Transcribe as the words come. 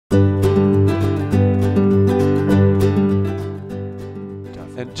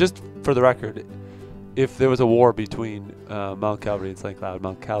just for the record, if there was a war between Mount Calvary and St. Cloud,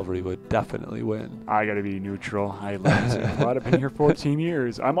 Mount Calvary would definitely win. I got to be neutral. I live in St. Cloud. I've been here 14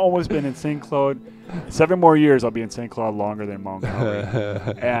 years. I'm almost been in St. Cloud. 7 more years I'll be in St. Cloud longer than Mount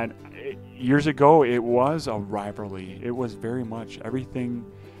Calvary. And years ago, it was a rivalry. It was very much everythhy.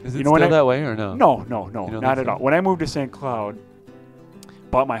 Is it still that way or no? No, not at all. When I moved to St. Cloud,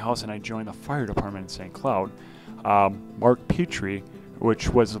 bought my house and I joined the fire department in St. Cloud, Mark Petrie, which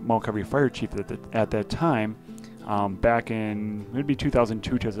was Mount Calvary fire chief at that time, back in maybe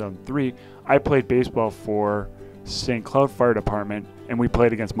 2002, 2003, I played baseball for St. Cloud Fire Department, and we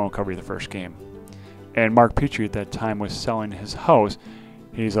played against Mount Calvary the first game. And Mark Petrie at that time was selling his house.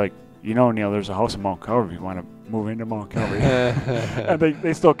 He's like, Neal, there's a house in Mount Calvary. You want to move into Mount Calvary? And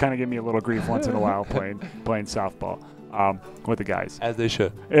they still kind of give me a little grief once in a while playing softball. With the guys. As they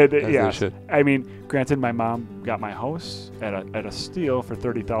should. They should. I mean, granted, my mom got my house at a steal for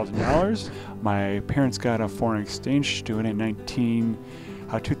 $30,000. My parents got a foreign exchange student in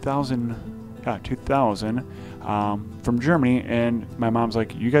 2000 from Germany, and my mom's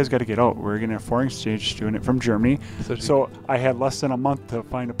like, you guys got to get out. We're getting a foreign exchange student from Germany. So I had less than a month to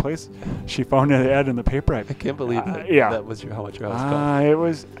find a place. She found an ad in the paper. I can't believe it. That was how much your house cost. It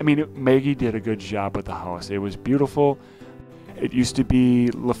was, Maggie did a good job with the house. It was beautiful. It used to be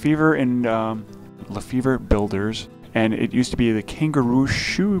Lefevre and Lefevre Builders, and it used to be the Kangaroo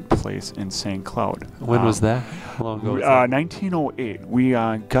Shoe Place in St. Cloud. When was that? How long ago was that? 1908. We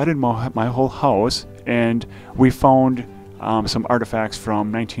gutted my whole house, and we found some artifacts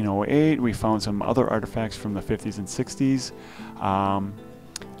from 1908. We found some other artifacts from the 50s and 60s.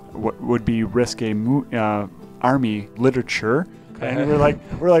 What would be risque Army literature. Okay. And we're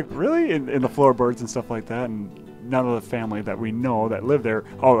like, really? In the floorboards and stuff like that. And none of the family that we know that lived there.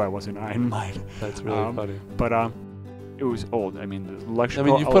 Oh, that wasn't Ironlight. That's really funny. But it was old. The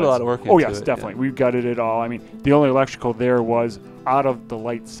electrical. You put a lot of work into it. Oh yes, definitely. Yeah. We gutted it all. The only electrical there was out of the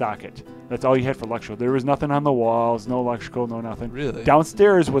light socket. That's all you had for electrical. There was nothing on the walls, no electrical, no nothing. Really?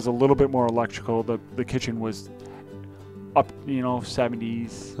 Downstairs was a little bit more electrical. The kitchen was up,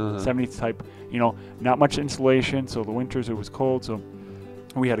 70s, 70s type. Not much insulation. So the winters it was cold. So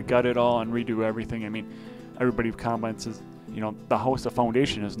we had to gut it all and redo everything. Everybody comments is, the house, the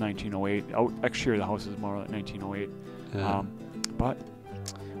foundation is 1908. Exterior the house is more like 1908. Yeah. But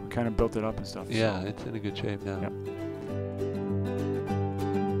we kind of built it up and stuff. Yeah, so. It's in a good shape now. Yep.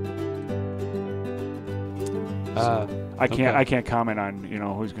 I can't comment on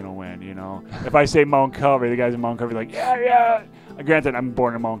who's gonna win. If I say Mount Calvary, the guys in Mount Calvary are like yeah. Granted, I'm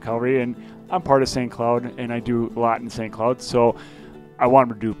born in Mount Calvary and I'm part of St. Cloud and I do a lot in St. Cloud, so I want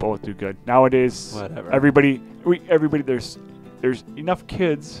them to both do good. Nowadays, whatever. Everybody. There's enough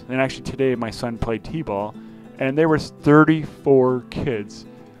kids. And actually today, my son played t-ball, and there was 34 kids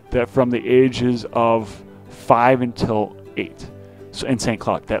that from the ages of 5 until 8, so in St.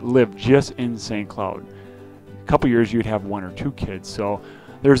 Cloud that lived just in St. Cloud. A couple years you'd have 1 or 2 kids. So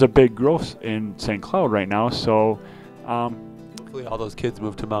there's a big growth in St. Cloud right now. So. Hopefully all those kids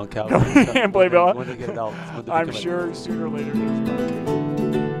move to Mount Calvary and play ball. When they get adults. I'm sure sooner or later.